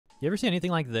You ever see anything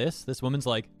like this? This woman's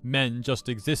like, men just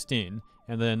existing.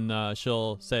 And then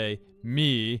she'll say,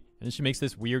 me. And she makes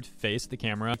this weird face at the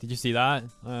camera. Did you see that?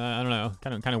 I don't know.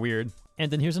 Kind of weird. And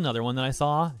then here's another one that I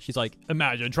saw. She's like,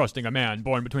 imagine trusting a man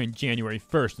born between January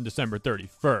 1st and December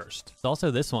 31st. There's also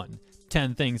this one.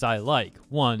 10 things I like.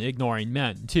 1. Ignoring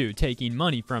men. 2. Taking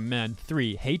money from men.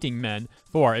 3. Hating men.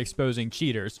 4. Exposing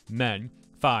cheaters. Men.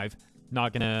 5.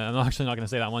 I'm actually not gonna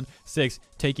say that one. 6.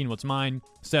 Taking what's mine.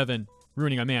 7.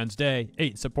 Ruining a man's day.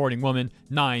 8. Supporting women.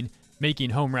 9. Making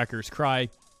homewreckers cry.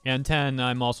 And 10,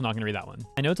 I'm also not going to read that one.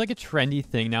 I know it's like a trendy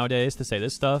thing nowadays to say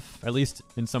this stuff, at least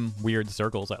in some weird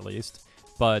circles at least.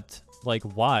 But, like,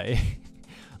 why?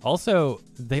 Also,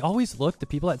 the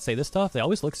people that say this stuff, they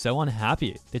always look so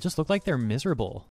unhappy. They just look like they're miserable.